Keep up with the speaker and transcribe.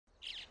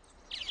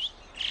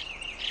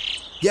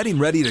Getting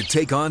ready to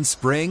take on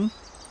spring?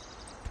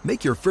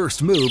 Make your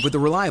first move with the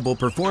reliable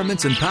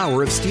performance and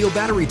power of Steel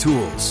battery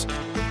tools.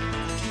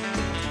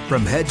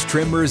 From hedge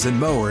trimmers and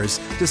mowers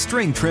to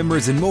string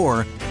trimmers and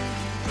more,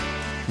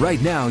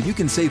 right now you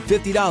can save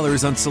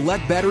 $50 on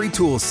select battery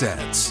tool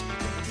sets.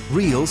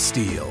 Real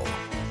Steel.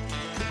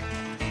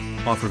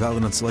 Offer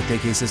valid on select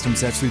AK system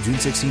sets through June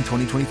 16,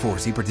 2024.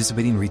 See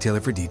participating retailer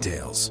for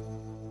details.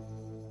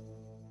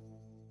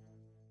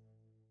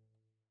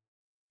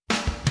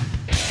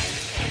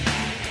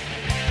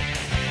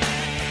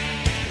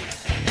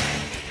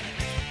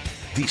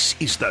 This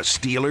is the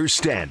Steelers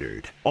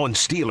Standard on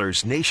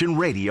Steelers Nation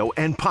Radio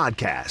and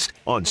podcast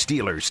on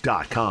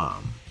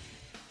Steelers.com.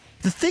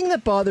 The thing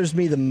that bothers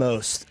me the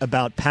most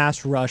about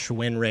pass rush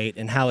win rate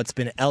and how it's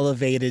been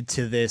elevated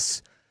to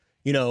this,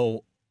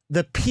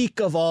 the peak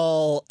of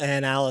all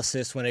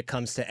analysis when it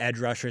comes to edge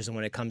rushers and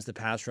when it comes to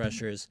pass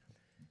rushers.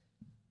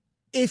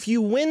 If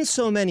you win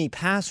so many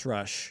pass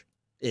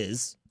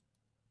rushes,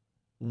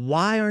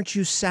 why aren't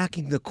you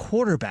sacking the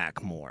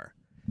quarterback more?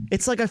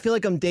 It's like I feel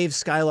like I'm Dave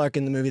Skylark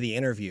in the movie The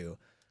Interview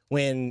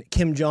when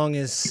Kim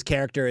Jong-un's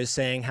character is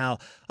saying how,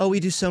 we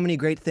do so many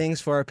great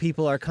things for our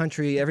people, our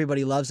country,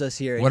 everybody loves us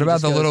here. And what about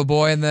the little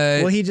boy in the...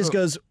 Well, he just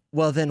goes,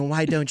 well, then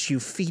why don't you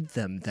feed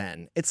them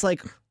then? It's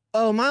like,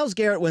 Myles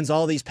Garrett wins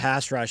all these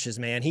pass rushes,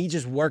 man. He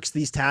just works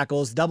these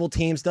tackles, double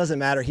teams, doesn't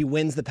matter. He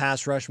wins the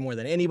pass rush more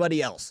than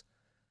anybody else.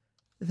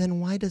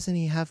 Then why doesn't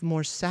he have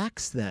more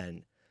sacks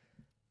then?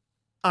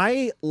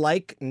 I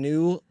like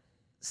new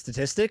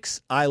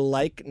statistics. I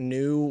like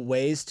new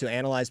ways to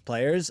analyze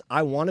players.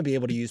 I want to be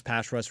able to use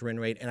pass rush win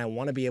rate, and I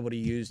want to be able to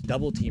use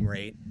double team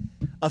rate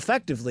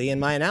effectively in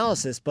my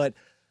analysis. But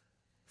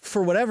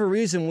for whatever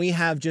reason, we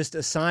have just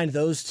assigned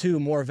those two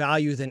more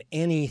value than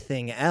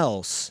anything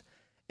else.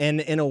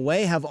 And in a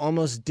way have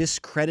almost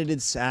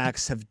discredited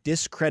sacks, have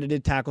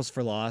discredited tackles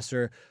for loss,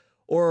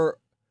 or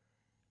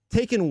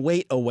taken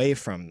weight away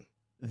from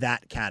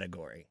that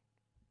category.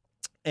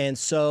 And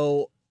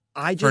so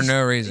I just... For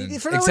no reason.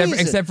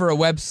 Except for a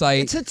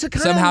website to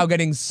somehow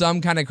getting some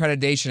kind of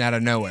accreditation out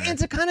of nowhere. And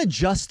to kind of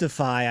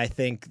justify, I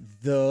think,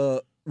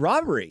 the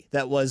robbery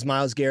that was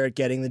Myles Garrett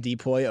getting the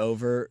DPOY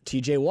over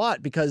TJ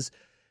Watt, because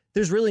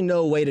there's really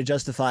no way to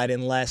justify it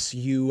unless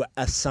you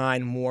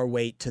assign more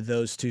weight to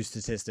those two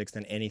statistics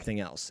than anything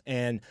else.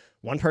 And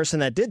one person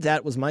that did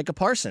that was Micah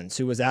Parsons,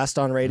 who was asked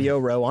on Radio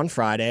Row on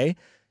Friday,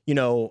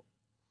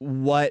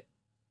 what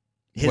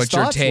his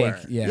thoughts were.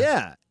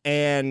 Yeah.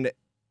 And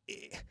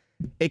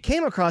it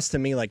came across to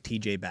me like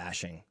TJ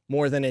bashing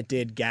more than it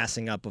did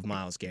gassing up of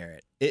Myles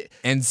Garrett.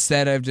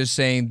 Instead of just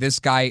saying this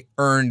guy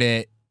earned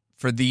it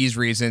for these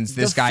reasons,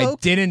 this guy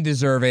didn't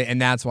deserve it,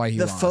 and that's why he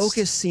lost. The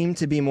focus seemed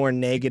to be more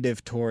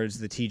negative towards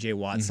the TJ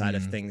Watt side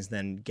of things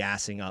than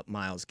gassing up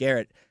Myles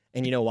Garrett.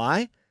 And you know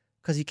why?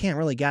 Because you can't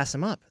really gas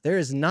him up. There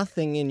is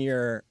nothing in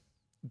your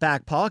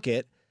back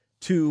pocket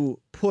to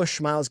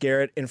push Myles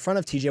Garrett in front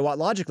of TJ Watt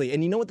logically.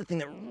 And you know what the thing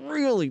that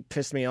really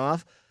pissed me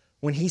off?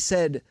 When he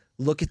said,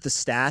 look at the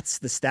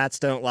stats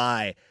don't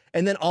lie.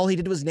 And then all he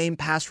did was name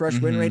pass rush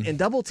win rate and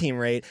double team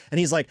rate. And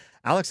he's like,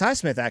 Alex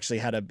Highsmith actually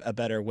had a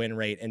better win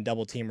rate and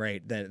double team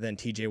rate than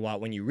TJ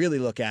Watt when you really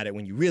look at it,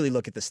 when you really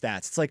look at the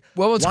stats. It's like,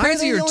 well, what's crazier are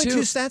they the only too,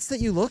 two stats that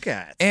you look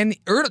at? And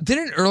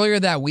earlier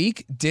that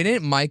week,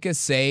 didn't Micah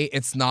say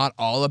it's not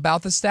all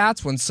about the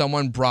stats when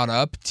someone brought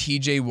up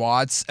TJ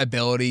Watt's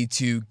ability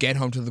to get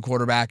home to the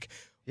quarterback?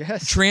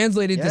 Yes.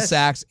 Translated to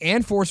sacks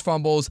and forced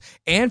fumbles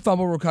and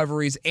fumble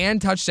recoveries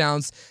and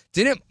touchdowns.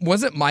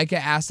 Wasn't Micah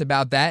asked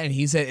about that? And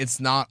he said it's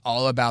not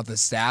all about the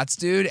stats,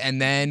 dude. And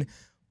then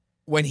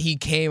when he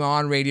came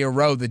on Radio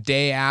Row the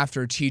day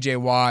after TJ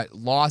Watt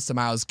lost to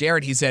Myles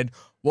Garrett, he said,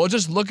 well,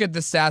 just look at the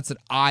stats that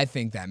I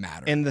think that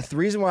matter. And the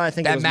reason why I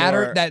think that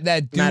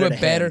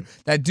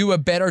do a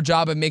better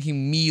job of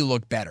making me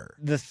look better.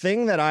 The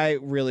thing that I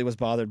really was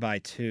bothered by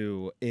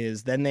too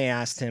is then they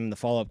asked him the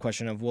follow-up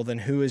question of, well, then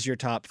who is your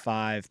top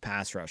 5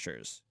 pass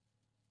rushers?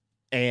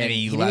 And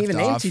he didn't even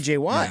name TJ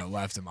Watt. Yeah,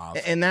 left him off.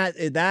 And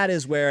that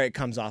is where it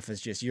comes off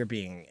as just you're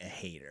being a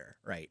hater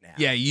right now.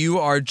 Yeah, you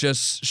are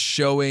just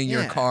showing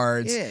your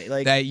cards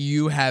that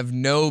you have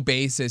no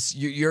basis.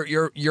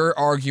 Your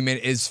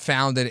argument is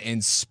founded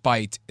in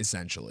spite,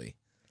 essentially.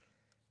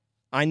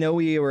 I know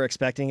we were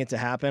expecting it to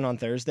happen on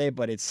Thursday,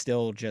 but it's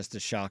still just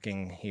as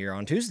shocking here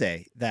on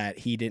Tuesday that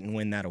he didn't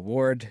win that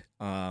award.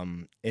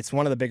 It's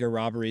one of the bigger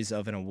robberies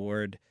of an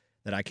award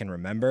that I can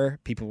remember.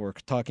 People were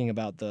talking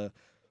about the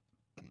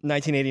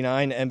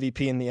 1989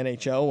 MVP in the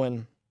NHL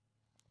when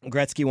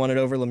Gretzky won it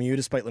over Lemieux,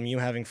 despite Lemieux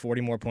having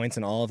 40 more points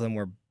and all of them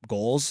were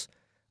goals.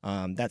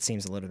 That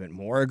seems a little bit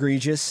more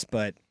egregious,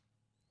 but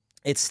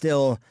it's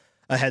still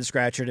a head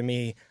scratcher to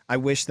me. I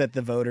wish that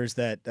the voters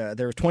that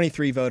there were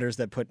 23 voters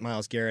that put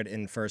Myles Garrett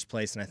in first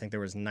place, and I think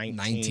there was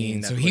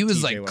 19. So he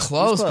was like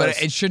close,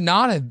 but it should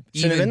not have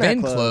even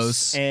been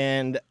close.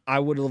 And I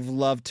would have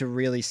loved to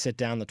really sit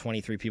down the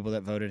 23 people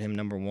that voted him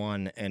number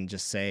one and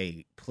just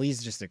say,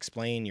 please just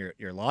explain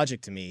your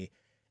logic to me.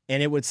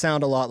 And it would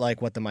sound a lot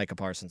like what the Micah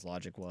Parsons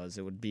logic was.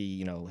 It would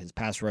be, his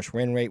pass rush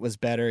win rate was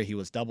better. He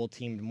was double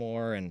teamed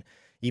more. And,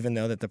 even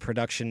though that the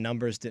production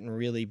numbers didn't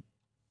really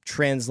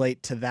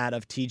translate to that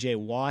of TJ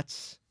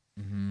Watt's.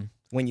 Mm-hmm.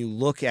 When you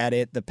look at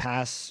it, the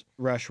pass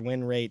rush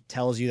win rate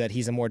tells you that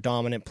he's a more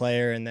dominant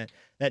player and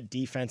that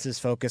defenses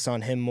focus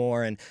on him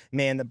more. And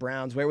man, the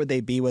Browns, where would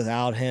they be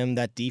without him?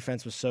 That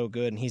defense was so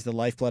good, and he's the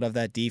lifeblood of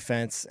that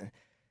defense.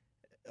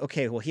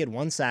 Okay, well, he had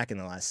 1 sack in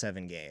the last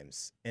 7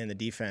 games. And the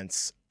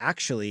defense,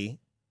 actually,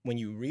 when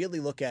you really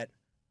look at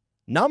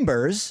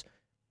numbers,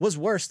 was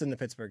worse than the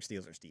Pittsburgh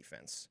Steelers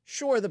defense.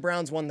 Sure, the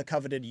Browns won the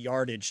coveted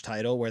yardage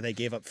title where they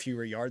gave up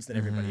fewer yards than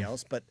everybody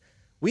else, but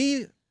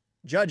we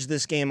judge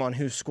this game on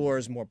who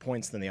scores more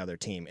points than the other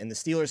team. And the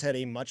Steelers had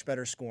a much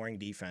better scoring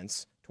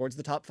defense towards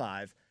the top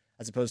 5,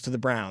 as opposed to the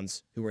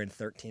Browns, who were in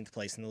 13th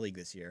place in the league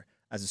this year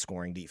as a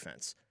scoring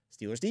defense.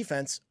 Steelers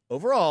defense,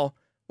 overall,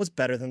 was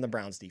better than the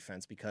Browns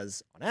defense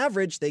because, on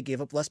average, they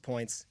gave up less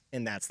points,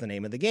 and that's the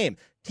name of the game.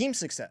 Team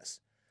success.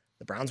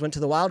 The Browns went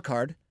to the wild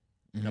card,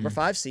 number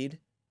 5 seed,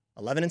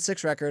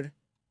 11-6 record,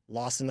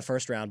 lost in the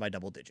first round by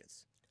double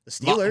digits. The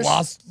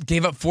Steelers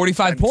gave up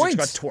 45 points.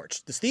 Got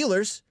torched. The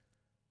Steelers,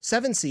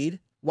 7 seed,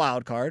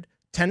 wild card,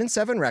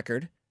 10-7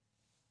 record,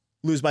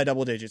 lose by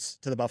double digits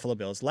to the Buffalo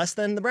Bills. Less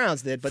than the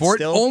Browns did, but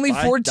still only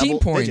by 14 double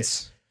points.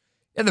 digits.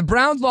 Yeah, the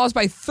Browns lost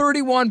by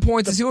 31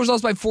 points. The Steelers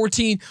lost by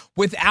 14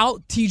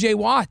 without TJ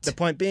Watt. The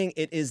point being,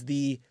 it is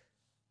the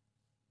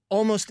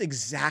almost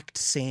exact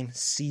same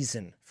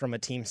season from a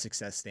team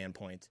success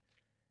standpoint.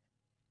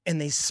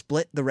 And they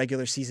split the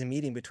regular season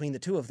meeting between the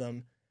two of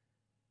them.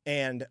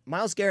 And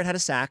Myles Garrett had a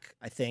sack,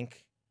 I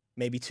think,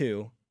 maybe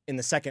 2, in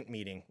the second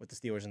meeting with the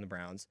Steelers and the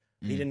Browns.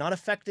 He did not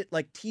affect it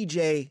like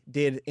TJ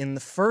did in the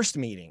first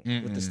meeting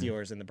with the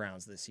Steelers and the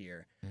Browns this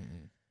year.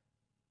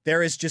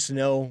 There is just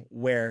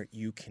nowhere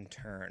you can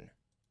turn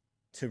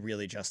to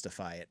really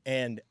justify it.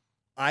 And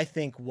I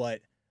think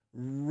what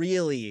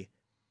really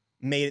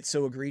made it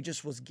so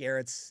egregious was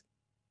Garrett's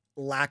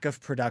lack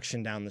of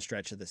production down the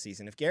stretch of the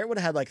season. If Garrett would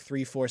have had like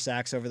 3-4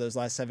 sacks over those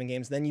last 7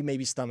 games, then you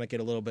maybe stomach it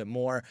a little bit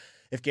more.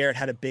 If Garrett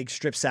had a big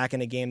strip sack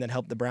in a game that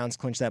helped the Browns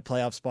clinch that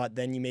playoff spot,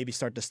 then you maybe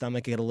start to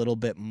stomach it a little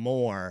bit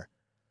more.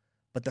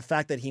 But the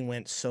fact that he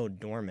went so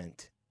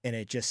dormant and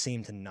it just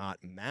seemed to not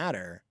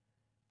matter,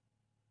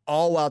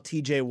 all while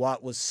TJ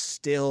Watt was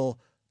still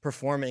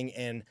performing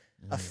and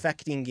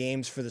affecting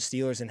games for the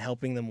Steelers and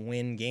helping them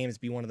win games,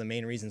 be one of the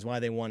main reasons why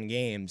they won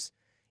games,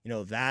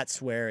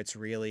 that's where it's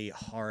really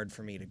hard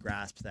for me to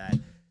grasp that.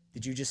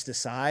 Did you just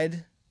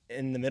decide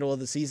in the middle of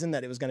the season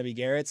that it was going to be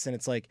Garrett's? And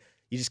it's like,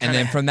 you just kind of,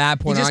 and then from that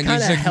point on, you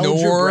just held your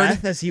ignored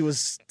breath as he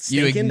was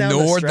stinking down the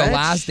ignored the stretch.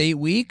 last 8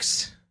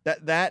 weeks.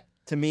 That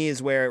to me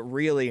is where it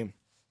really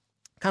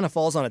kind of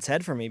falls on its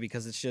head for me,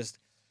 because it's just,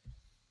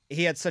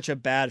 he had such a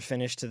bad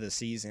finish to the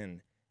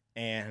season.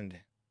 And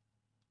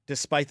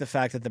despite the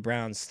fact that the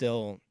Browns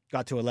still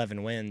got to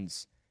 11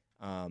 wins,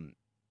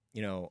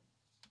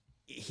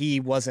 he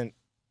wasn't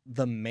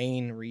the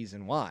main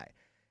reason why.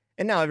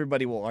 And now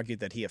everybody will argue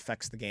that he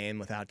affects the game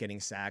without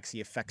getting sacks.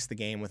 He affects the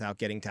game without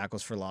getting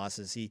tackles for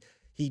losses.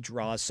 He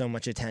draws so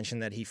much attention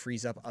that he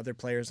frees up other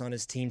players on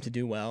his team to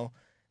do well.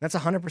 That's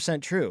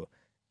 100% true.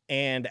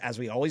 And as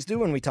we always do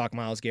when we talk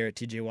Myles Garrett,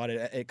 TJ Watt,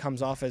 it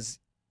comes off as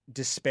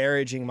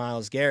disparaging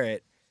Myles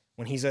Garrett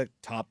when he's a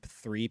top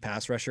 3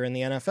 pass rusher in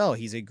the NFL.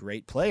 He's a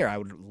great player. I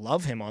would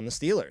love him on the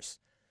Steelers.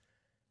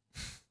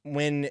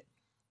 When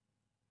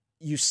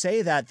you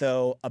say that,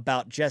 though,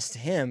 about just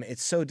him,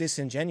 it's so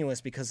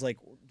disingenuous, because, like,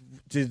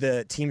 do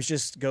the teams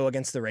just go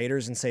against the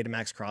Raiders and say to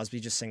Max Crosby,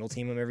 just single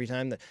team him every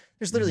time?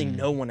 There's literally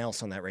no one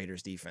else on that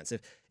Raiders defense.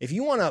 If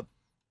you want to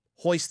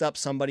hoist up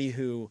somebody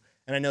who,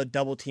 and I know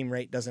double team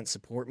rate doesn't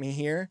support me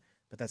here,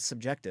 but that's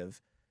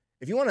subjective.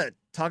 If you want to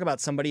talk about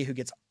somebody who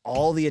gets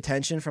all the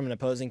attention from an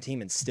opposing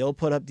team and still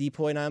put up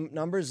DPOY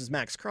numbers, is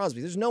Max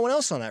Crosby. There's no one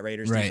else on that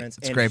Raiders defense.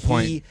 That's a great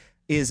point. He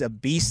is a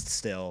beast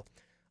still.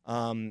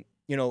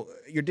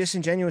 You're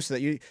disingenuous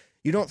that you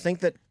don't think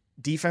that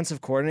defensive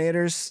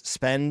coordinators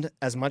spend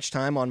as much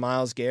time on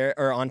Myles Garrett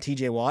or on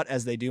TJ Watt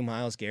as they do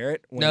Myles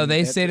Garrett. No,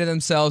 they say to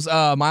themselves,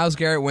 Myles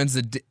Garrett wins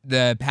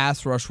the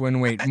pass rush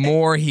win rate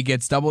more. He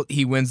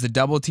wins the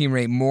double team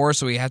rate more,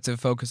 so we have to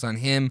focus on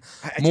him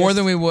more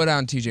than we would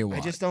on TJ Watt.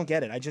 I just don't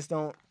get it. I just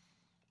don't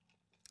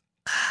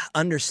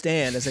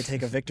understand as I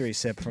take a victory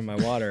sip from my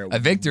water. A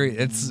victory?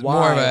 It's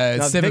more of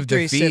a sip of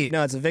defeat.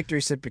 No, it's a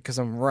victory sip because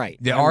I'm right.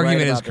 The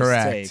argument is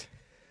correct.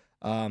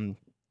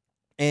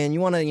 And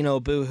you want to,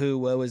 boo-hoo,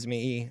 woe is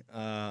me,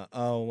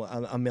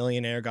 a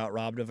millionaire got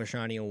robbed of a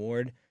shiny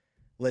award.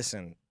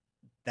 Listen,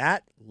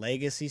 that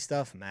legacy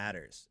stuff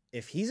matters.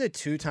 If he's a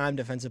 2-time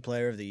Defensive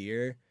Player of the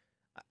Year,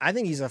 I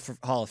think he's a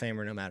Hall of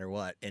Famer no matter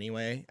what,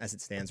 anyway, as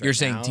it stands right now. You're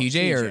saying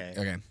TJ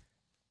or? Okay.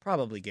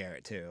 Probably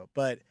Garrett, too.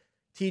 But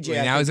TJ...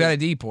 Well, now he's got a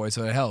DPOY,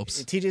 so it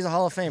helps. TJ's a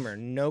Hall of Famer,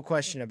 no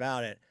question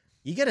about it.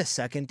 You get a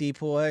second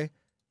DPOY,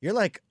 you're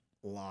like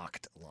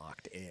locked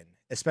in.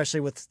 Especially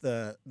with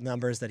the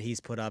numbers that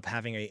he's put up,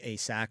 having a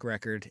sack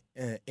record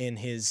on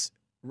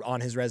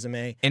his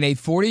resume. In a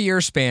 40-year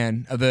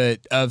span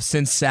of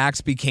since sacks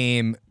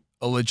became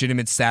a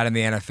legitimate stat in the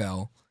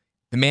NFL,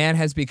 The man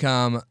has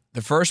become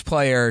the first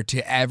player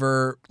to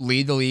ever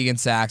lead the league in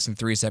sacks in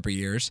 3 separate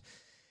years.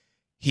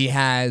 He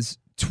has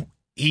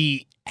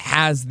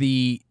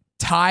the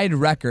tied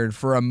record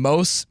for a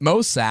most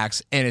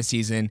sacks in a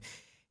season.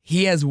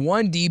 He has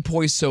 1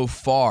 DPOY so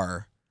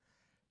far.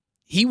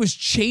 He was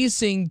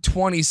chasing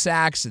 20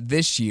 sacks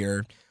this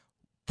year.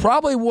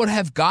 Probably would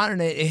have gotten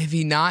it if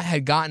he not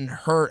had gotten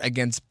hurt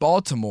against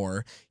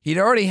Baltimore. He'd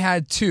already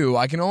had 2.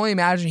 I can only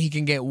imagine he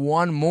can get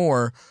 1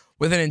 more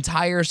with an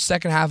entire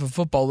second half of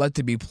football left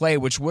to be played,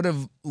 which would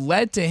have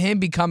led to him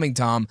becoming,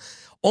 Tom,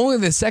 only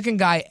the second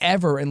guy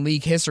ever in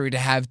league history to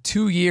have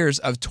 2 years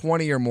of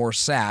 20 or more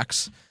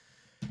sacks.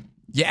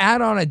 You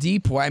add on a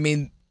DPOY. I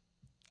mean,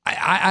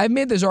 I've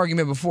made this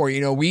argument before.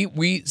 You know,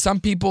 we some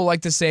people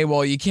like to say,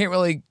 well, you can't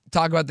really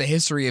talk about the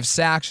history of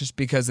sacks just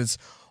because it's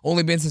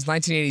only been since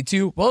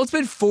 1982. Well, it's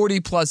been 40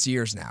 plus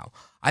years now.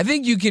 I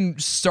think you can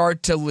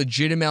start to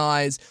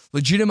legitimize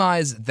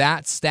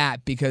that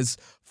stat because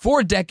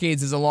 4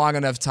 decades is a long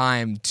enough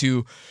time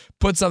to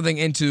put something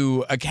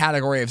into a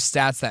category of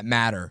stats that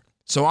matter.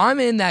 So I'm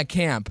in that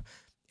camp.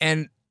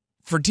 And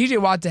for TJ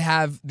Watt to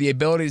have the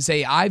ability to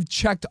say, I've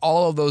checked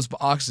all of those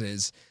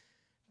boxes,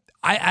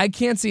 I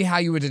can't see how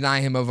you would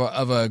deny him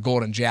of a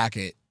golden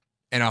jacket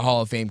and a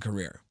Hall of Fame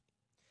career.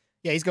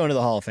 Yeah, he's going to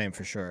the Hall of Fame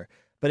for sure.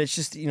 But it's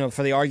just, you know,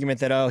 for the argument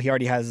that, he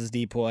already has his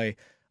DPOY,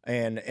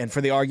 and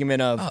for the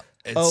argument of,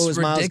 it was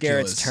Myles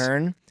Garrett's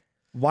turn.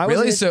 Why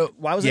wasn't it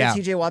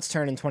TJ Watt's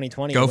turn in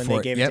 2020 when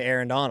they gave it to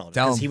Aaron Donald?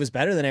 Because he was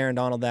better than Aaron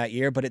Donald that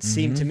year, but it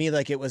seemed to me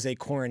like it was a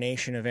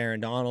coronation of Aaron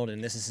Donald,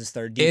 and this is his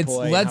 3rd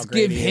DPOY. Let's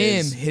give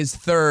him his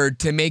 3rd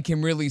to make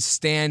him really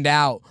stand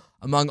out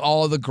among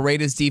all of the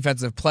greatest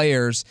defensive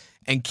players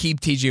and keep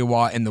TJ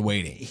Watt in the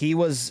waiting. He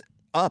was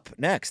up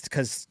next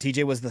because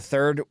TJ was the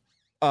 3rd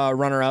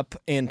runner-up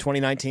in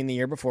 2019, the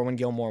year before when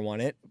Gilmore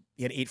won it.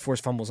 He had 8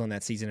 forced fumbles on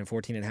that season and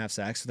 14.5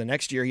 sacks. So the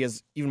next year he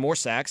has even more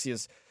sacks. He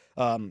has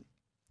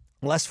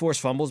less forced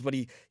fumbles, but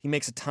he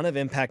makes a ton of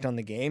impact on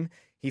the game.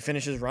 He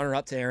finishes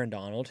runner-up to Aaron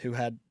Donald, who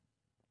had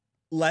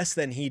less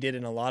than he did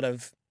in a lot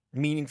of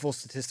meaningful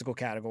statistical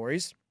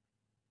categories.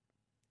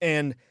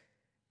 And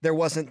there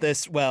wasn't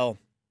this, well,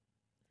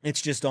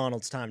 it's just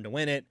Donald's time to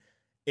win it.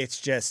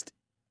 It's just,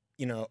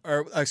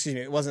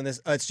 it wasn't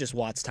this, it's just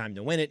Watt's time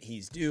to win it.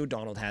 He's due.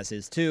 Donald has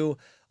his too.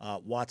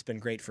 Watt's been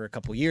great for a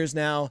couple years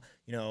now.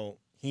 You know,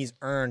 he's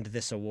earned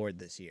this award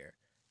this year.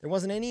 There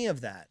wasn't any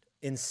of that.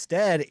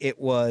 Instead, it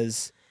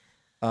was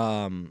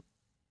Aaron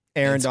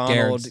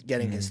Donald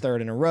getting his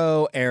 3rd in a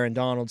row, Aaron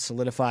Donald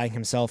solidifying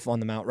himself on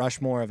the Mount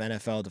Rushmore of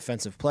NFL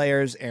defensive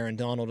players, Aaron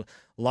Donald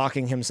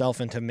locking himself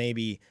into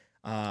maybe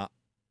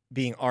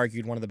being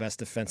argued one of the best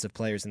defensive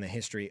players in the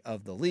history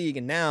of the league.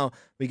 And now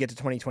we get to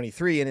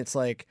 2023, and it's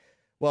like,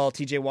 well,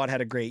 TJ Watt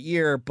had a great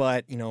year,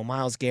 but,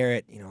 Myles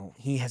Garrett,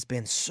 he has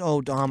been so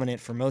dominant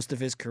for most of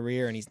his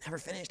career, and he's never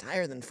finished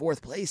higher than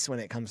 4th place when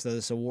it comes to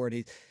this award.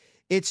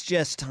 It's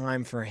just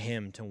time for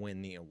him to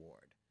win the award.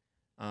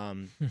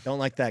 Don't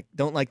like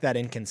that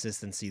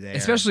inconsistency there.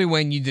 Especially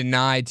when you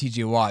denied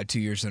TJ Watt 2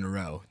 years in a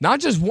row. Not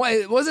just one.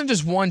 It wasn't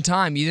just one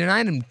time. You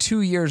denied him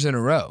 2 years in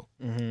a row.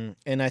 Mm-hmm.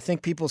 And I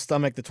think people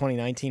stomach the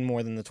 2019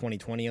 more than the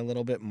 2020 a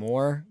little bit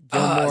more.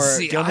 Gilmore's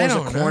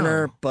a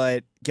corner,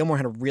 but Gilmore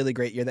had a really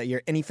great year that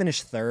year, and he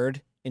finished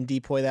 3rd in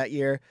DPOY that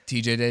year.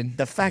 TJ did.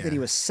 The fact that he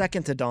was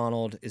 2nd to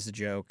Donald is a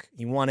joke.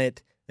 He won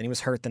it, then he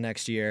was hurt the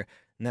next year,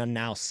 and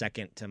now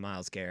 2nd to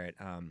Myles Garrett.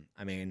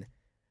 I mean,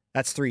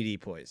 that's 3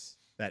 DPOYs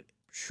that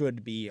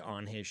should be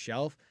on his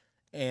shelf.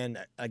 And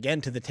again,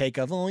 to the take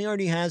of, he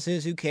already has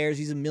his, who cares?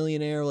 He's a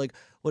millionaire. Like,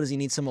 what, does he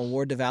need some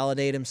award to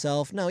validate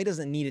himself? No, he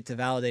doesn't need it to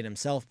validate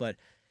himself. But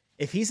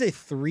if he's a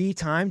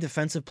 3-time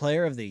Defensive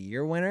Player of the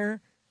Year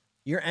winner,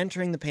 you're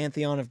entering the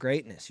pantheon of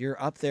greatness.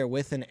 You're up there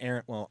with an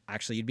Aaron. Well,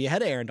 actually, you'd be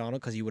ahead of Aaron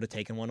Donald because you would have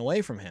taken one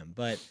away from him.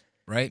 But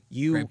right,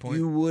 you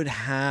would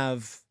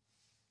have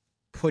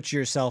put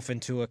yourself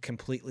into a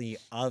completely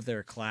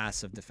other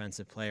class of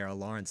defensive player, a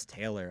Lawrence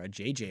Taylor, a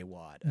J.J.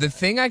 Watt. The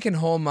thing I can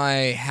hold my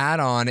hat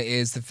on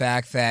is the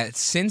fact that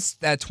since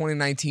that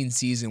 2019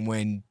 season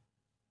when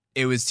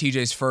it was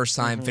TJ's first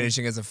time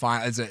finishing as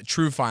a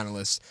true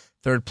finalist,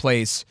 3rd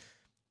place,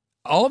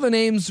 all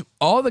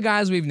the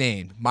guys we've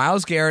named,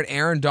 Myles Garrett,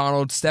 Aaron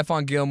Donald,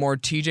 Stephon Gilmore,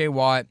 TJ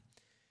Watt,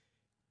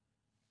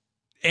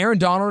 Aaron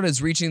Donald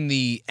is reaching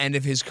the end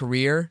of his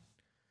career,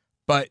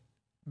 but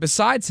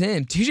besides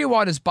him, TJ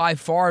Watt has by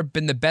far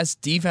been the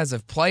best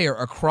defensive player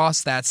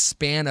across that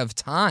span of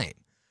time,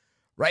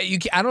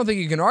 right? I don't think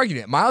you can argue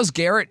it. Myles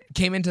Garrett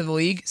came into the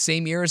league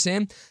same year as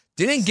him.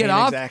 Didn't get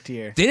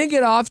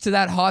off to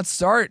that hot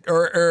start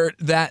or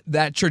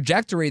that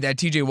trajectory that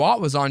TJ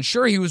Watt was on.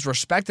 Sure, he was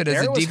respected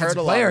as a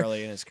defensive player.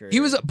 Early in his career.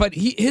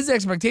 His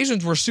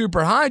expectations were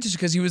super high just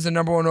because he was the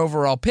number 1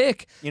 overall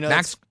pick.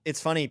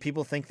 It's funny.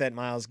 People think that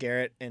Myles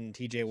Garrett and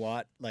TJ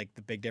Watt, like,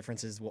 the big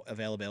difference is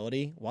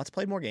availability. Watt's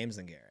played more games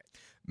than Garrett.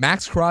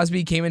 Max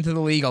Crosby came into the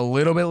league a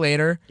little bit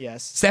later.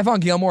 Yes.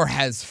 Stephon Gilmore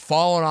has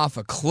fallen off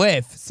a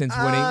cliff since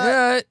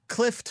winning.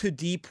 Cliff to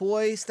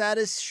DPOY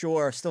status,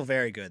 sure, still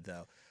very good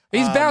though.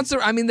 He's bounced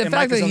around. I mean, the and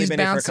fact Mike that has only he's been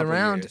here for a bounced couple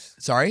around. years.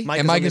 Sorry? Mike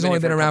And has Mike only has been only here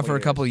for been a around couple for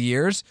a couple of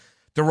years.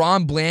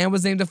 DeRon Bland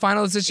was named to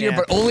finalists this year, Yeah.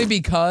 but only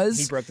because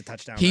He broke the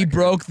touchdown he record.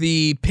 broke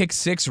the pick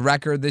 6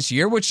 record this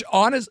year, which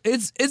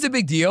it's a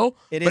big deal.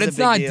 It is but a it's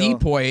big not deal,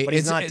 DPOY. But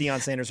he's It's- not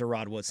Deion Sanders or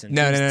Rod Woodson.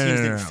 No, teams, no, no, teams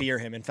no, didn't no. fear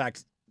him. In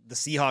fact, the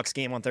Seahawks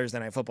game on Thursday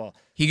Night Football,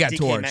 He got DK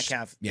torched.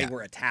 Metcalf, Yeah. they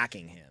were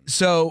attacking him.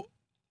 So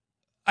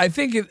I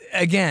think,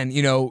 again,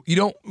 you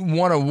don't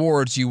want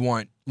awards, you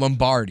want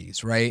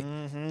Lombardis, right?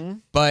 Mm-hmm.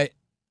 But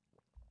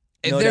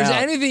if No there's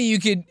doubt. anything you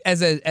could,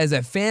 as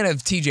a fan of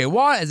TJ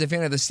Watt, as a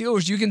fan of the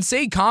Steelers, you can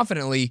say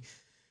confidently,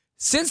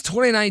 since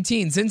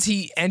 2019, since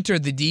he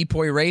entered the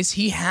DPOY race,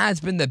 he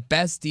has been the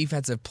best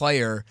defensive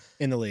player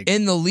In the league.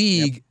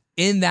 in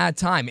in that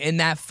time, in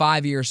that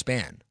 5-year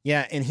span.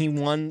 Yeah, and he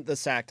won the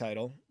sack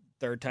title.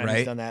 Third time Right.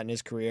 he's done that in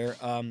his career.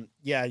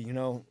 Yeah,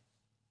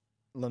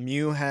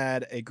 Lemieux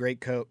had a great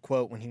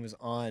quote when he was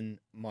on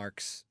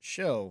Mark's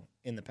show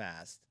in the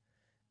past.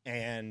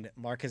 And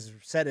Mark has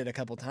said it a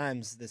couple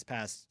times this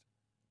past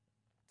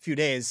few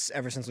days,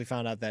 ever since we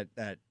found out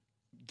that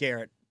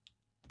Garrett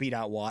beat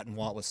out Watt and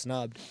Watt was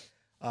snubbed.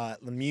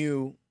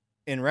 Lemieux,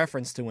 in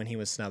reference to when he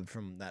was snubbed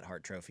from that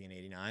Hart Trophy in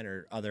 '89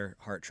 or other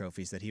Hart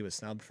Trophies that he was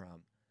snubbed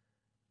from,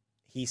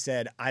 he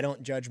said, I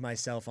don't judge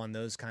myself on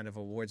those kind of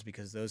awards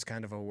because those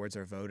kind of awards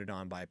are voted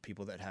on by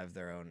people that have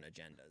their own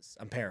agendas.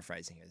 I'm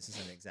paraphrasing it. This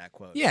is an exact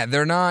quote. Yeah,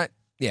 they're not.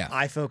 Yeah.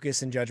 I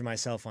focus and judge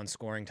myself on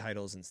scoring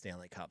titles and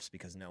Stanley Cups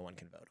because no one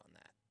can vote on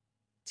that.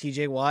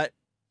 TJ Watt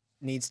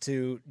needs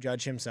to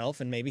judge himself,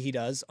 and maybe he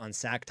does, on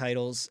sack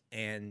titles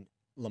and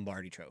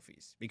Lombardi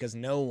trophies because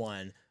no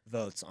one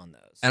votes on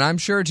those. And I'm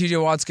sure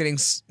TJ Watt's getting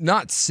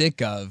not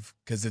sick of,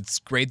 because it's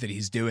great that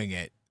he's doing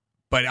it,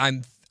 but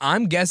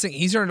I'm guessing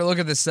he's starting to look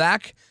at the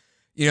sack,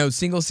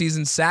 single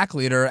season sack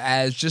leader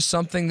as just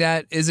something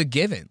that is a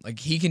given. Like,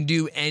 he can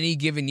do any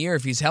given year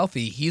if he's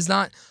healthy. He's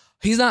not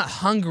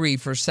hungry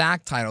for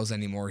sack titles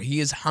anymore. He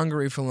is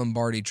hungry for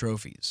Lombardi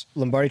trophies.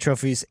 Lombardi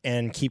trophies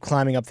and keep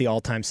climbing up the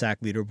all-time sack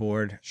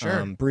leaderboard.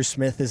 Sure. Bruce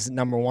Smith is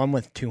number 1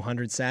 with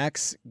 200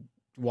 sacks.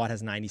 Watt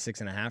has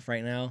 96.5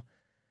 right now.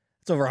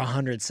 It's over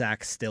 100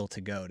 sacks still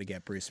to go to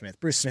get Bruce Smith.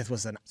 Bruce Smith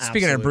was an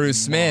Speaking of absolute Bruce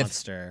Smith,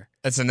 monster.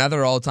 That's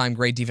another all-time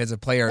great defensive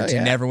player to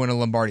yeah. never win a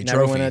Lombardi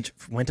Never trophy.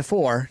 went to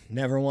 4.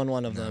 Never won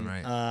one of No, them.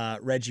 right.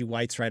 Reggie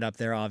White's right up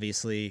there,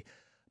 obviously.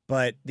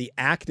 But the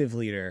active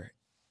leader,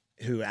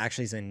 who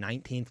actually is in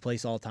 19th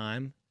place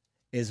all-time,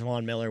 is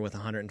Von Miller with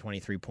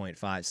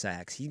 123.5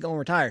 sacks. He's going to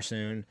retire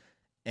soon.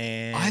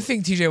 And I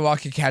think TJ Watt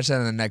could catch that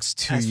in the next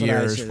 2 That's what I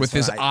years said. with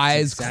That's his what I-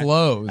 eyes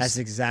closed. That's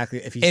exactly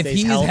if he If stays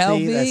he's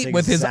healthy, that's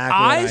with his exactly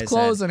what I eyes said.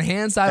 closed and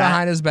hands tied That-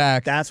 behind his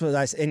back. That's what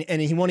I said.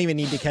 And he won't even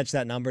need to catch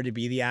that number to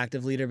be the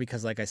active leader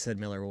because, like I said,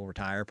 Miller will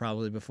retire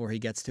probably before he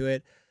gets to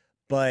it.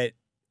 But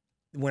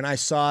when I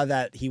saw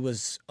that he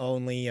was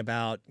only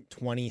about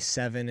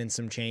 27 and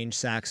some change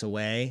sacks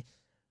away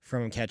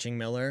from catching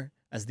Miller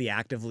as the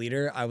active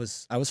leader, I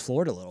was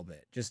floored a little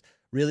bit. Just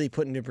really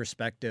put into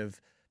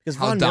perspective because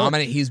How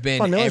dominant he's been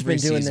Von Miller's every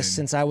been doing season. this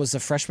since I was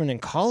a freshman in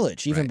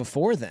college, even Right.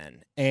 before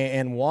then.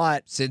 And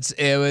Watt, Since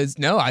it was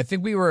I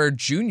think we were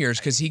juniors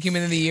because he came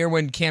into the year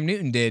when Cam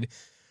Newton did.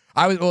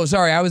 I was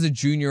a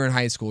junior in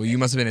high school. You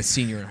must have been a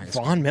senior in high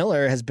school. Von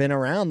Miller has been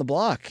around the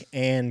block,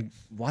 and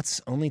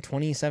Watt's only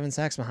 27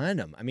 sacks behind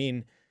him. I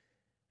mean,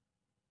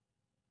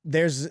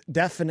 there's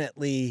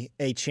definitely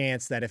a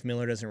chance that if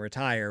Miller doesn't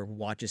retire,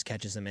 Watt just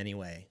catches him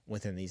anyway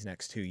within these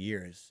next 2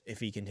 years if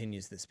he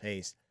continues this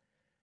pace.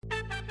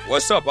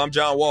 What's up? I'm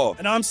John Wall.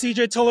 And I'm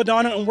CJ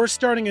Toledano, and we're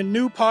starting a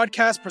new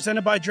podcast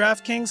presented by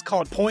DraftKings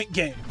called Point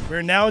Game.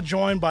 We're now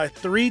joined by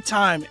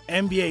 3-time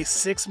NBA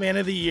Sixth Man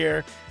of the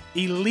Year,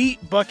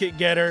 elite bucket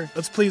getter.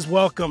 Let's please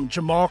welcome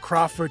Jamal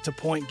Crawford to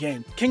Point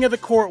Game. King of the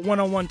Court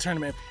one-on-one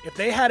tournament. If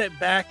they had it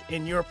back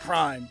in your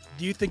prime,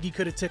 do you think you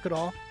could have took it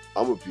all?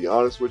 I'm going to be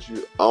honest with you.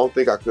 I don't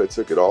think I could have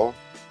took it all,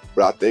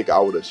 but I think I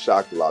would have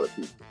shocked a lot of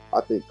people.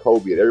 I think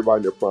Kobe and everybody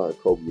in their prime,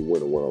 Kobe would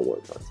win a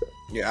one-on-one contest.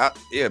 Yeah,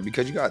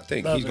 because you got to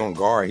think, Love he's it. going to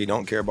guard. He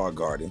don't care about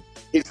guarding.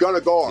 He's going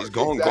to guard. He's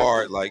going to Exactly.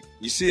 guard. Like,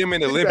 you see him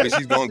in the Olympics,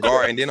 he's going to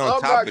guard. And then on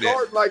I'm top not of that,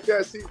 guarding like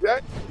that,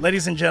 CJ.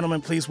 Ladies and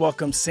gentlemen, please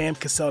welcome Sam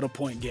Cassell to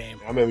Point Game.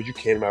 I remember you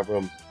came out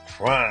from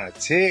prime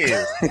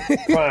 10.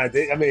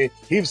 I mean,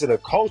 he was in a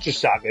culture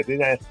shock. And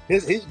then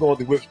he's going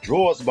through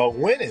withdrawals about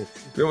winning.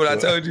 remember what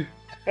I told you?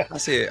 I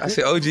said,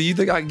 OG, you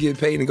think I can get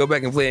paid and go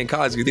back and play in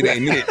college? You think it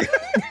ain't it?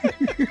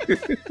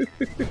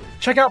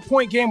 Check out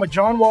Point Game with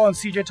John Wall and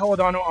CJ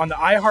Toledano on the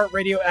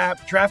iHeartRadio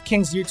app,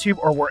 DraftKings YouTube,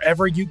 or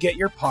wherever you get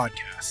your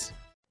podcasts.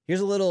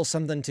 Here's a little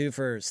something, too,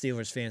 for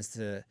Steelers fans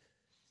to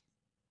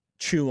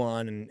chew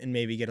on and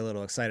maybe get a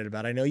little excited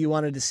about. I know you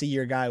wanted to see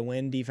your guy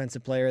win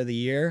Defensive Player of the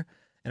Year,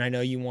 and I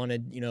know you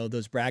wanted,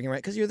 those bragging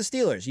rights because you're the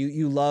Steelers.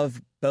 You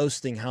love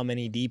boasting how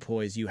many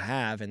DPOYs you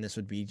have, and this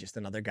would be just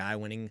another guy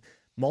winning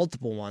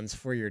multiple ones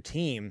for your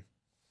team.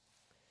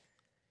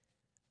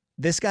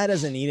 This guy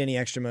doesn't need any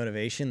extra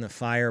motivation. The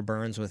fire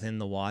burns within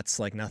the Watts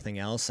like nothing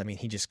else. I mean,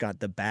 he just got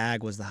the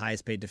bag, was the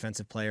highest paid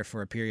defensive player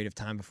for a period of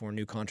time before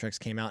new contracts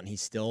came out, and he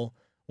still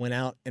went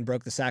out and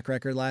broke the sack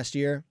record last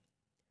year.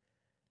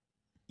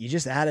 You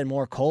just added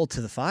more coal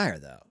to the fire,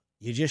 though.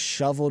 You just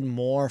shoveled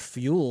more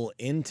fuel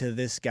into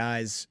this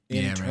guy's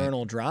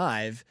internal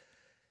drive.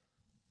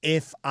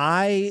 If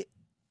I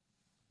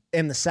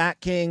am the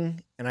sack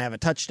king and I have a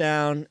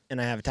touchdown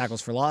and I have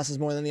tackles for losses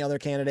more than the other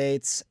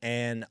candidates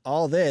and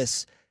all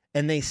this,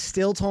 and they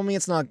still told me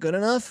it's not good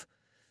enough,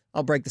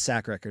 I'll break the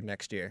sack record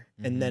next year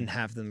and then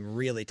have them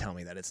really tell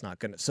me that it's not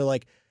good enough. So,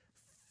 like,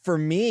 for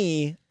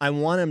me, I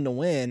want him to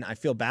win. I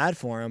feel bad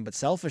for him, but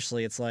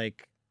selfishly, it's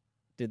like,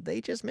 did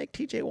they just make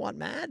TJ Watt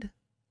mad?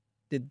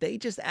 Did they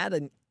just add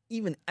an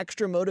even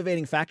extra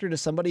motivating factor to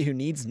somebody who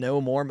needs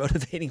no more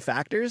motivating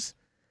factors?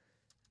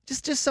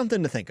 Just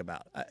something to think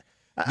about.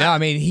 No, I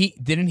mean,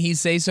 he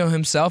say so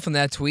himself in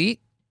that tweet?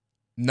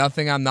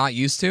 Nothing I'm not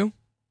used to.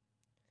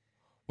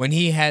 When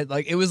he had,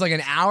 like, it was like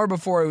an hour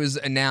before it was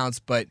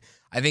announced, but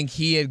I think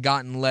he had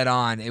gotten led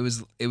on. It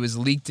was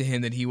leaked to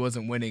him that he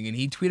wasn't winning, and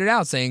he tweeted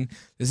out saying,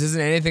 "This isn't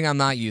anything I'm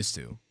not used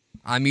to.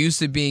 I'm used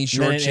to being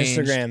shortchanged."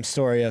 An Instagram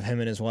story of him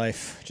and his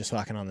wife just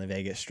walking on the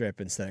Vegas Strip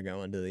instead of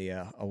going to the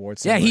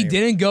awards ceremony. Yeah, he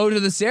didn't go to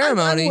the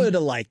ceremony. I would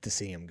have liked to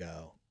see him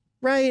go.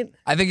 Right?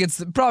 I think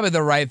it's probably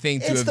the right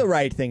thing It's the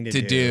right thing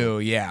to do.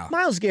 Yeah.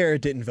 Myles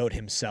Garrett didn't vote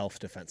himself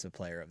Defensive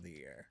Player of the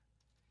Year.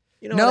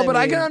 You know no, but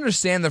I mean? can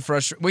understand the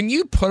frustration. When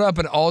you put up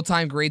an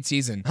all-time great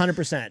season.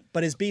 100%.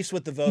 But his beefs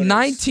with the voters.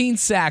 19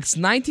 sacks,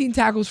 19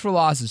 tackles for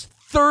losses,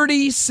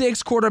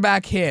 36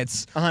 quarterback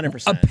hits.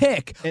 100%. A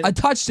pick, a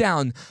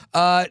touchdown,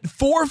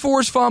 4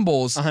 forced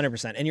fumbles.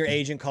 100%. And your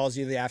agent calls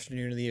you the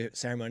afternoon of the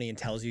ceremony and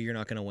tells you you're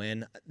not going to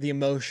win. The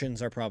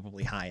emotions are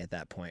probably high at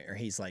that point. Or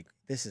he's like,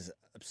 this is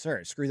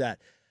absurd. Screw that.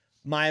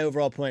 My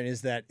overall point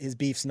is that his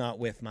beef's not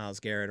with Myles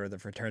Garrett or the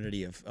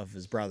fraternity of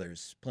his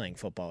brothers playing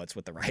football. It's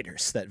with the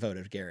writers that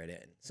voted Garrett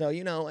in. So,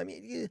 I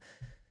mean,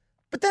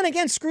 but then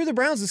again, screw the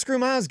Browns and screw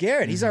Myles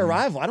Garrett. He's our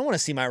rival. I don't want to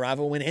see my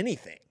rival win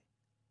anything.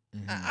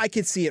 I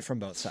could see it from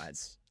both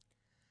sides.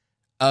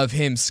 Of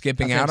him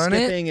skipping out on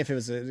it? If it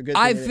was a good thing.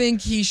 I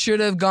think he should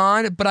have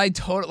gone, but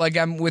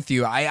I'm with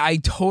you. I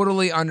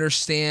totally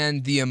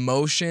understand the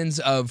emotions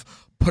of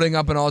putting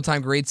up an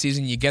all-time great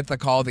season. You get the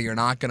call that you're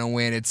not going to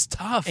win. It's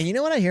tough. And you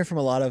know what I hear from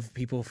a lot of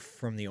people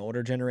from the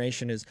older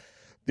generation is,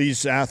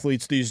 these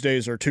athletes these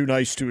days are too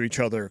nice to each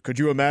other. Could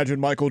you imagine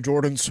Michael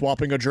Jordan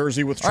swapping a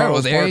jersey with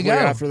Charles Barkley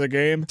after the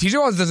game? TJ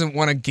Watt doesn't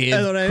want to give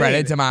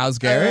credit to Myles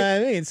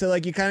Garrett. So,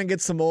 like, you kind of get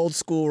some old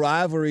school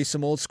rivalry,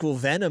 some old school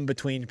venom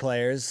between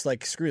players.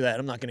 Like, screw that.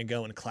 I'm not going to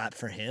go and clap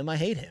for him. I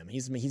hate him. He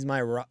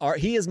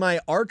is my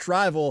arch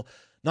rival,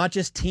 not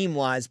just team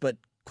wise, but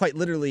quite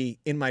literally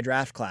in my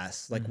draft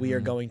class. Like, we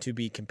are going to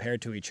be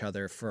compared to each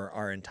other for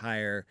our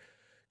entire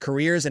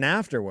careers and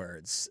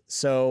afterwards.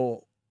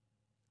 So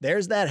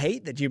there's that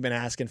hate that you've been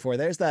asking for.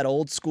 There's that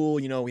old school,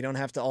 we don't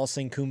have to all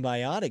sing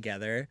Kumbaya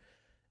together.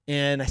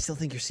 And I still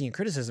think you're seeing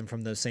criticism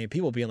from those same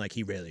people being like,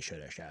 he really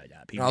should have showed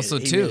up. He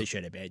really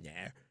should have been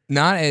there.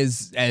 Not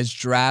as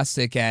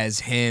drastic as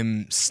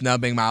him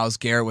snubbing Myles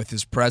Garrett with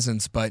his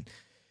presence, but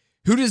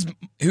who does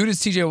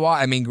TJ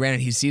Watt, I mean,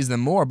 granted, he sees them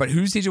more, but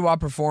who does TJ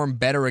Watt perform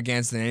better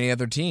against than any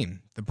other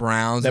team? The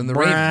Browns and the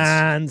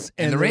Ravens.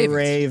 And the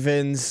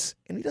Ravens.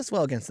 And he does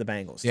well against the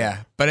Bengals.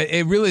 Yeah, but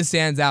it really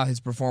stands out, his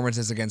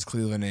performances against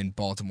Cleveland and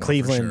Baltimore.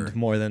 Cleveland for sure.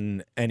 more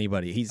than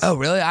anybody. Oh,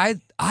 really?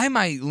 I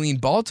might lean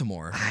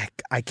Baltimore.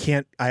 I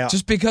can't.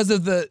 Just because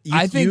of the...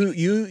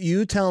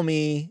 You tell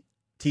me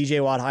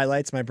TJ Watt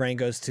highlights, my brain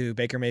goes to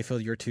Baker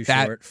Mayfield, you're too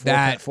short.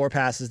 Four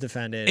passes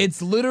defended.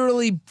 It's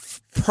literally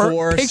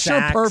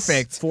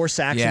perfect. 4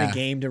 sacks in a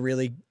game to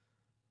really,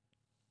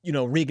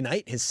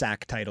 reignite his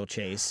sack title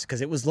chase,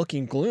 because it was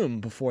looking gloom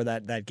before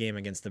that game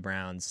against the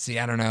Browns. See,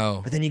 I don't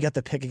know. But then you got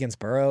the pick against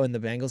Burrow in the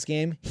Bengals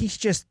game. He's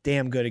just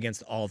damn good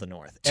against all the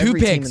North.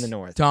 Every team in the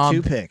North. Tom,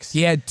 2 picks.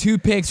 He had 2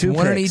 picks,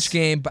 one in each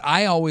game, but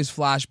I always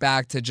flash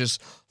back to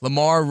just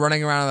Lamar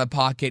running around in the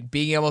pocket,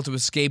 being able to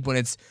escape when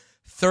it's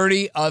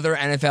 30 other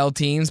NFL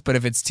teams, but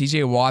if it's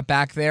TJ Watt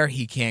back there,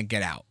 he can't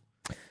get out.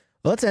 Well,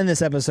 let's end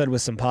this episode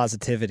with some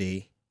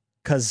positivity,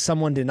 because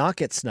someone did not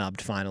get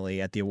snubbed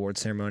finally at the award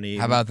ceremony.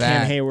 How about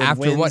that? Heyward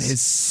After wins, what,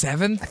 his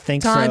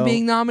 7th time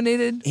being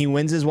nominated? He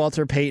wins his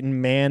Walter Payton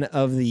Man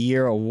of the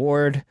Year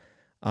award.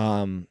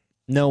 No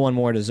one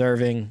more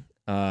deserving.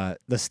 The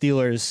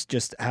Steelers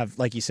just have,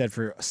 like you said,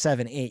 for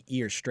 7-8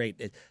 years straight,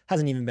 it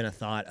hasn't even been a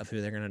thought of who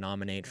they're going to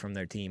nominate from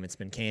their team. It's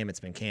been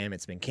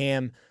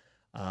Cam.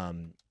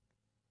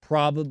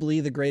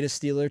 Probably the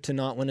greatest Steeler to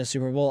not win a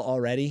Super Bowl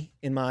already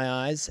in my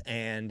eyes,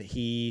 and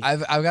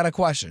I've got a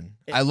question.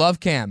 I love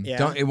Cam.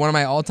 Yeah. One of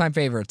my all-time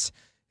favorites.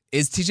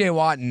 Is TJ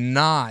Watt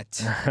not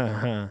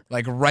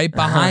like right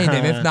behind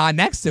him, if not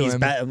next to him?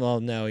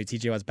 No,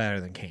 TJ Watt's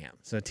better than Cam.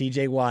 So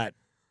TJ Watt,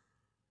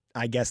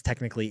 I guess,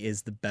 technically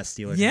is the best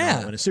Steeler to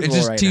not win a Super Bowl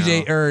right now. It's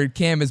just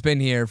Cam has been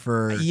here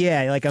for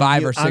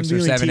 5 or 6 or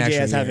 7 TJ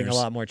extra as having years. a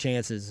lot more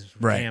chances.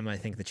 Right. Cam, I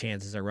think the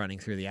chances are running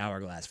through the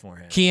hourglass for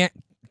him.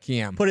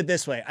 Cam. Put it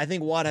this way. I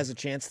think Watt has a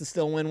chance to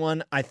still win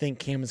one. I think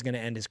Cam is going to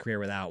end his career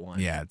without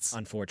one. Yeah,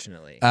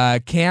 unfortunately.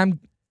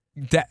 Cam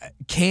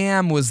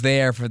Cam was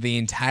there for the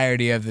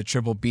entirety of the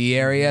Triple B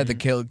area, the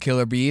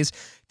Killer Bees.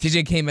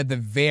 TJ came at the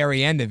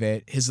very end of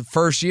it. His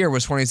first year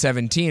was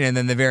 2017, and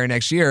then the very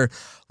next year,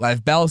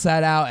 Lev Bell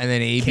sat out, and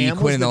then AB Cam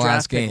quit in the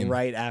last pick game.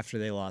 right after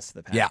they lost to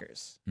the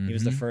Packers. Yeah. He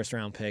was the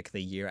first-round pick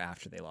the year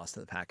after they lost to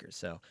the Packers.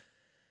 So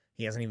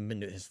he hasn't even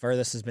been to his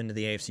furthest has been to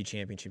the AFC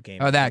Championship game.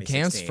 Oh, that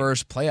Cam's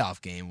first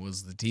playoff game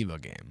was the Tebow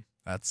game.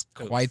 That's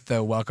quite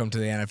the welcome to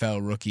the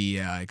NFL rookie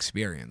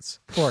experience.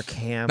 Poor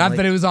Cam. Not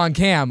that it was on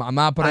Cam. I'm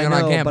not putting it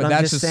on Cam, but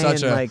that's just saying,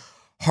 such a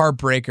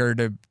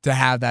heartbreaker to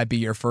have that be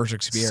your first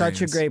experience.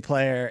 Such a great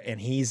player, and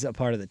he's a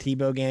part of the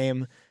Tebow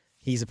game.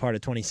 He's a part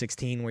of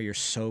 2016 where you're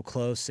so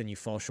close and you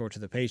fall short to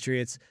the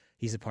Patriots.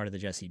 He's a part of the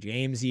Jesse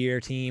James year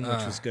team,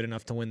 which was good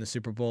enough to win the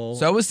Super Bowl.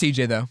 So was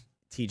TJ, though.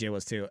 TJ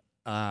was, too.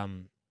 What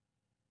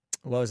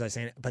was I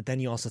saying? But then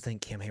you also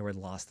think Cam Heyward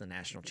lost the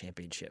national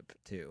championship,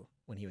 too,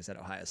 when he was at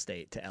Ohio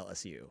State to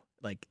LSU.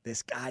 Like,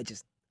 this guy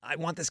I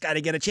want this guy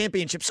to get a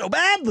championship so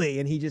badly.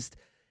 And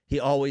he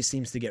always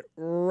seems to get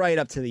right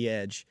up to the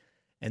edge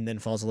and then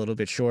falls a little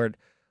bit short.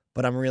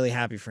 But I'm really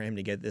happy for him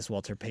to get this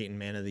Walter Payton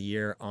Man of the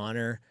Year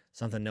honor,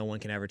 something no one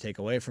can ever take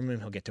away from him.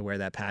 He'll get to wear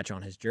that patch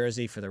on his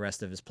jersey for the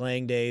rest of his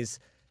playing days.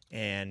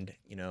 And,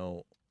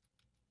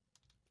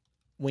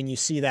 when you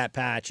see that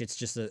patch, it's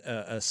just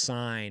a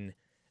sign,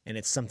 and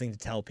it's something to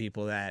tell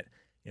people that,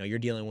 you're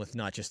dealing with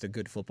not just a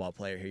good football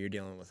player here, you're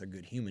dealing with a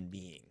good human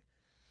being.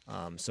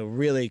 So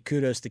really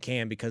kudos to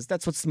Cam, because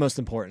that's what's the most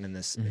important in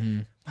this.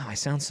 Mm-hmm. Wow, I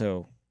sound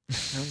so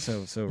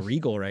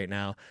regal right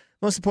now.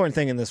 Most important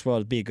thing in this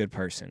world is be a good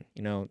person.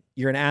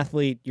 You're an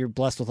athlete. You're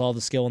blessed with all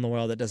the skill in the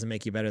world. That doesn't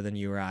make you better than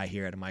you or I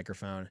here at a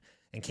microphone.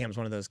 And Cam's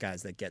one of those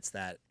guys that gets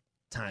that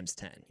times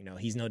 10.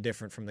 He's no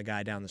different from the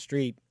guy down the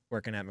street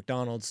working at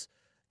McDonald's,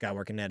 guy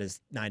working at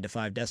his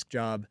 9-to-5 desk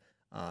job.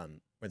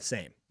 We're the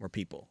same. We're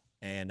people.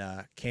 And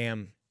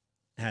Cam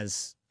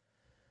has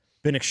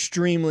been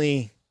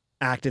extremely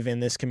active in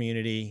this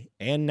community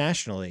and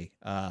nationally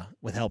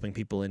with helping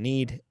people in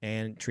need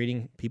and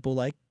treating people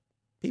like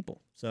people.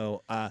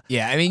 So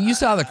you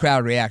saw the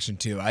crowd reaction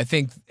too. I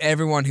think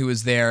everyone who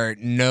was there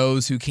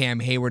knows who Cam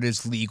Heyward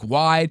is league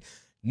wide.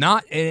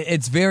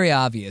 It's very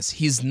obvious.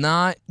 He's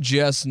not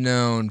just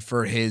known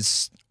for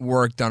his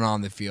work done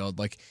on the field.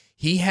 Like,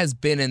 he has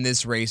been in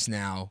this race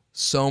now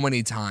so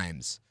many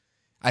times.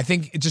 I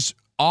think just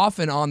off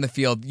and on the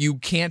field, you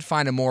can't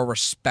find a more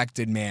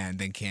respected man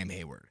than Cam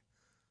Heyward.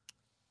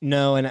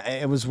 No, and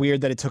it was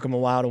weird that it took him a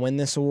while to win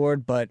this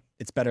award, but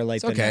it's better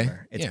late than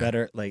never. It's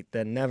better late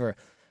than never.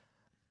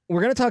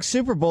 We're going to talk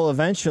Super Bowl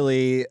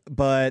eventually,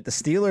 but the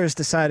Steelers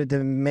decided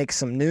to make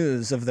some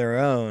news of their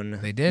own.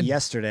 They did.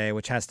 Yesterday,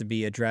 which has to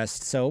be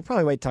addressed. So we'll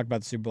probably wait to talk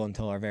about the Super Bowl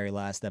until our very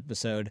last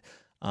episode.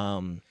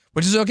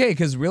 Which is okay,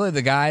 because really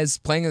the guys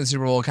playing in the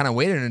Super Bowl kind of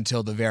waited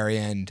until the very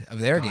end of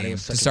their game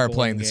to start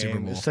playing the Super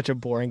Bowl. It was such a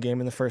boring game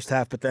in the first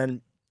half, but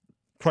then,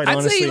 quite I'd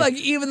honestly, say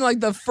even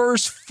the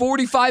first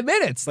 45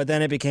 minutes. But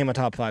then it became a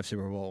top 5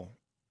 Super Bowl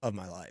of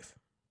my life.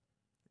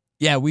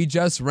 Yeah, we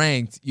just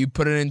ranked. You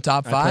put it in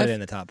top 5? I put it in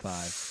the top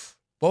 5.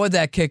 What would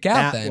that kick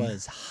out then? That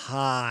was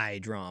high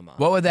drama.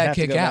 What would that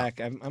kick out?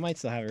 I might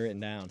still have it written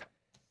down. I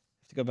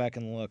have to go back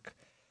and look.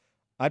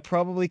 I'd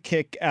probably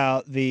kick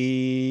out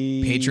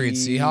the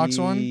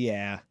Patriots-Seahawks one?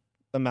 Yeah,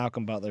 the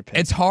Malcolm Butler pick.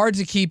 It's hard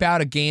to keep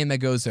out a game that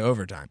goes to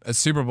overtime, a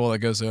Super Bowl that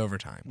goes to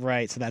overtime.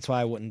 Right, so that's why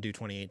I wouldn't do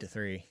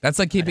 28-3. That's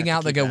like keeping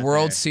out like a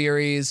World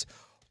Series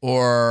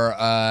or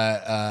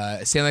a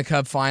Stanley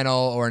Cup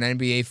final or an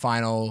NBA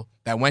final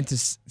that went to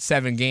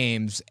 7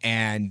 games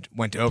and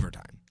went to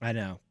overtime. I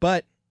know,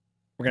 but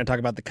we're going to talk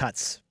about the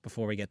cuts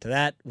before we get to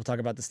that. We'll talk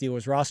about the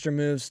Steelers roster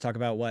moves, talk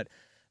about what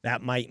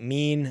that might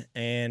mean,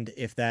 and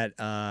if that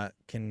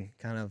can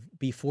kind of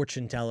be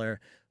fortune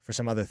teller for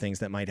some other things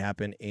that might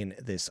happen in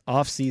this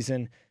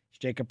offseason. It's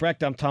Jacob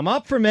Brecht. I'm Tom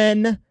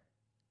Opferman,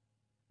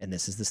 and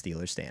this is the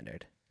Steelers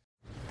Standard.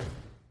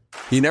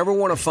 You never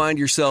want to find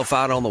yourself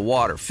out on the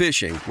water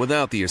fishing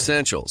without the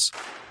essentials.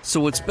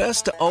 So it's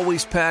best to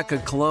always pack a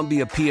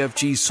Columbia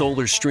PFG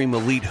Solar Stream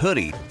Elite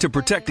hoodie to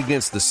protect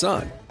against the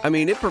sun. I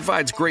mean, it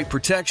provides great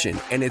protection,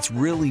 and it's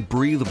really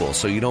breathable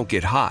so you don't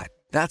get hot.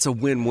 That's a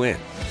win-win.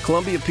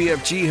 Columbia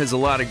PFG has a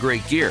lot of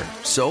great gear,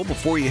 so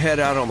before you head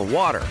out on the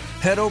water,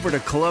 head over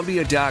to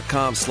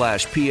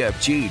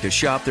Columbia.com/PFG to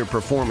shop their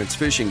performance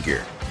fishing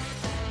gear.